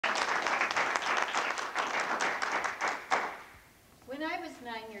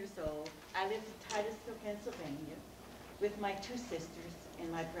9 years old, I lived in Titusville, Pennsylvania, with my 2 sisters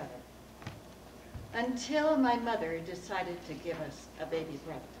and my brother, until my mother decided to give us a baby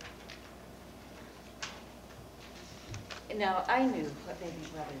brother. Now, I knew what baby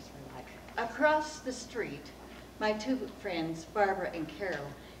brothers were like. Across the street, my 2 friends, Barbara and Carol,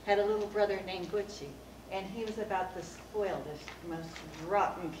 had a little brother named Butchie, and he was about the spoiledest, most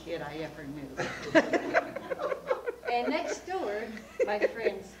rotten kid I ever knew. And next door, my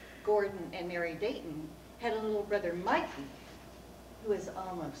friends Gordon and Mary Dayton had a little brother, Mikey, who was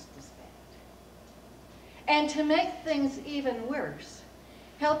almost as bad. And to make things even worse,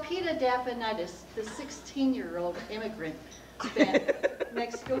 Helpita Daphnitis, the 16-year-old immigrant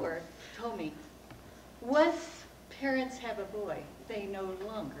next door, told me, once parents have a boy, they no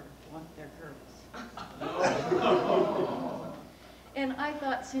longer want their girls. And I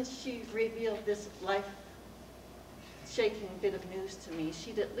thought, since she revealed this life-shaking bit of news to me,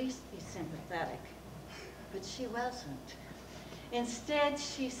 she'd at least be sympathetic. But she wasn't. Instead,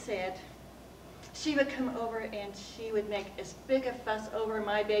 she said she would come over and she would make as big a fuss over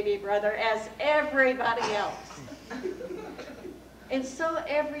my baby brother as everybody else. And so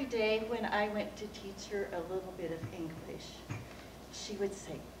every day when I went to teach her a little bit of English, she would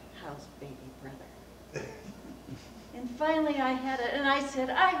say, "How's baby brother?" And finally I had it, and I said,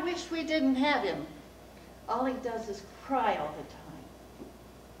 "I wish we didn't have him. All he does is cry all the time."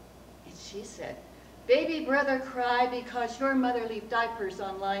 And she said, "Baby brother cry because your mother leave diapers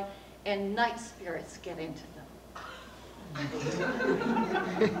online and night spirits get into them."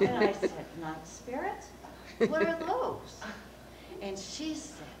 And I said, "Night spirits? What are those?" And she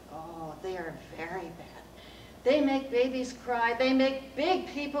said, "Oh, they are very bad. They make babies cry. They make big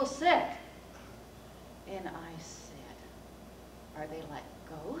people sick." And I said, "Are they like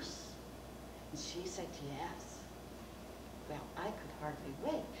ghosts?" And she said, "Yes." Well, I could hardly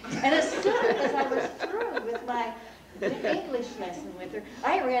wait. And as soon as I was through with my English lesson with her,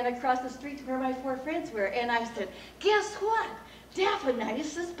 I ran across the street to where my 4 friends were, and I said, "Guess what?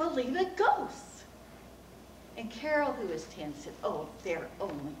 Daphnitis believe in ghosts." And Carol, who was 10, said, "Oh, they're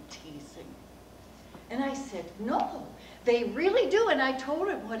only teasing." And I said, "No, they really do." And I told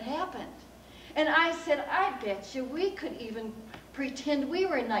him what happened. And I said, "I bet you we could even pretend we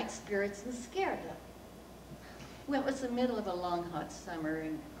were night spirits and scare them." Well, it was the middle of a long, hot summer,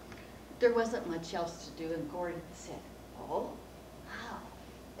 and there wasn't much else to do, and Gordon said, "Oh, how?"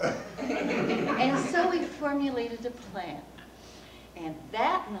 And so we formulated a plan. And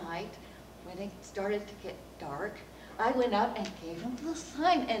that night, when it started to get dark, I went out and gave them the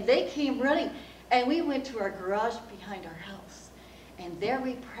sign, and they came running. And we went to our garage behind our house, and there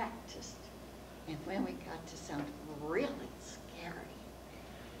we practiced. And when we got to sound really scary,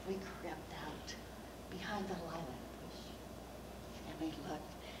 we crept out behind the lilac bush, and we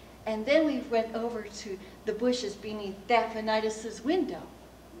looked. And then we went over to the bushes beneath Daphnitis' window.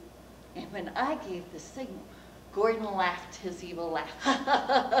 And when I gave the signal, Gordon laughed his evil laugh.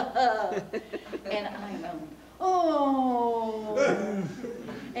 And I moaned, "Oh!"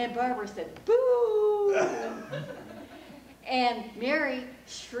 And Barbara said, "Boo!" And Mary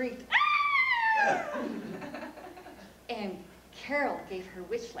shrieked, "Ah!" And Carol gave her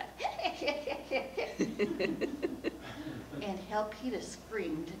witch laugh. And Helpita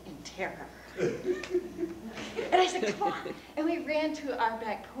screamed in terror. And I said, "Come on." And we ran to our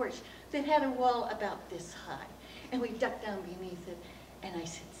back porch that had a wall about this high. And we ducked down beneath it. And I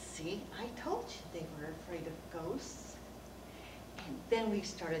said, "See, I told you they were afraid of ghosts." And then we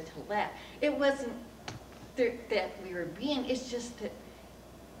started to laugh. It wasn't that we were being, it's just that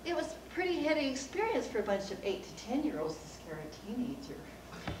it was a pretty heady experience for a bunch of 8 to 10-year-olds to scare a teenager.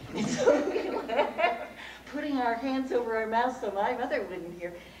 And so we laughed, putting our hands over our mouths so my mother wouldn't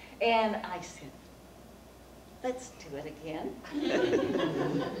hear. And I said, "Let's do it again."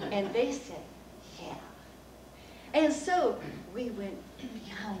 And they said, "Yeah." And so we went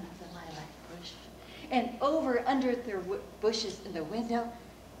behind the lilac bush and over under the bushes in the window.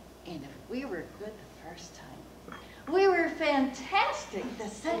 And if we were good the first time, we were fantastic the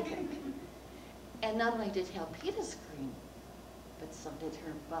second. And not only did Helpita scream, but so did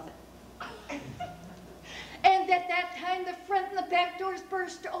her mother. And at that time, the front and the back doors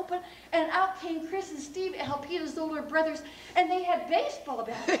burst open, and out came Chris and Steve, Helpita's older brothers, and they had baseball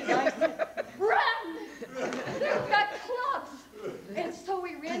bats. And I said, "Run! They've got clubs!" And so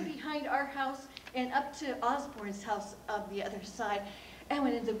we ran behind our house and up to Osborne's house on the other side, and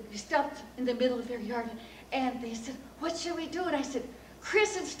we stopped in the middle of their yard, and they said, "What should we do?" And I said,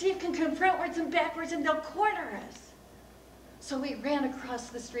 "Chris and Steve can come frontwards and backwards, and they'll corner us." So we ran across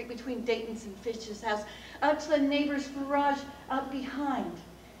the street between Dayton's and Fitch's house, out to the neighbor's garage out behind.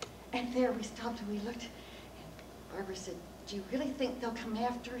 And there we stopped and we looked, and Barbara said, "Do you really think they'll come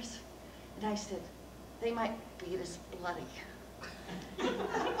after us?" And I said, "They might beat us bloody."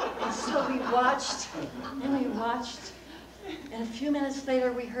 And so we watched, and we watched, and a few minutes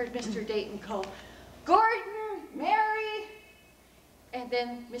later we heard Mr. Dayton call, "Gordon, Mary," and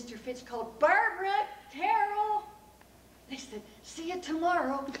then Mr. Fitch called, "Barbara, Carol." They said, "See you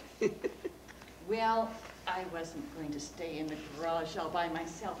tomorrow." Well, I wasn't going to stay in the garage all by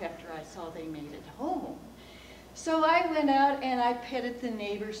myself after I saw they made it home. So I went out and I petted the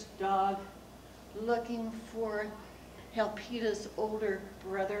neighbor's dog, looking for Helpita's older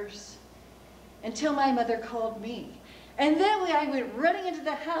brothers, until my mother called me. And then I went running into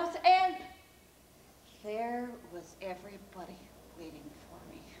the house, and there was everybody waiting for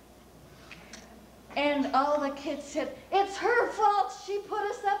me. And all the kids said, "It's her fault, she put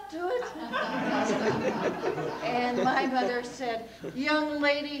us up to it." And my mother said, "Young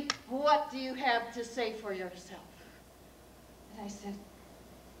lady, what do you have to say for yourself?" And I said,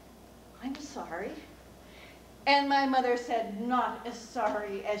 "I'm sorry." And my mother said, "Not as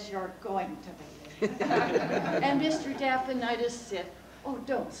sorry as you're going to be." And Mr. Daphnitis said, "Oh,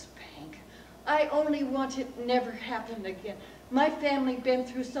 don't spank. I only want it never happen again. My family been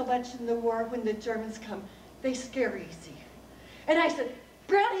through so much in the war. When the Germans come, they scare easy." And I said,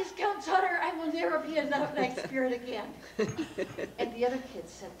 "Brownie's count on her. I will never be a night spirit again." And the other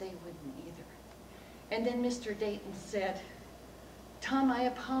kids said they wouldn't either. And then Mr. Dayton said, "Tom, I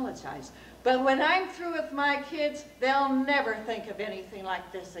apologize, but when I'm through with my kids, they'll never think of anything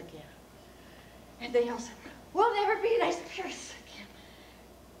like this again." And they all said, "We'll never be nice spirits again."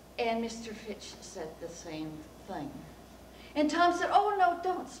 And Mr. Fitch said the same thing. And Tom said, "Oh, no,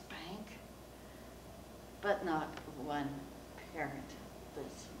 don't spank." But not one parent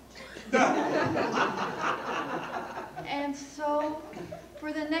listened. And so,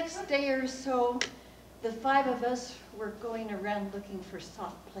 for the next day or so, the 5 of us were going around looking for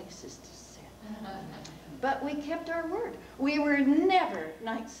soft places to sit. But we kept our word. We were never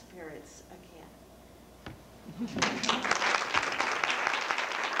night spirits again.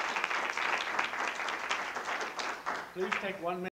 Please take 1 minute.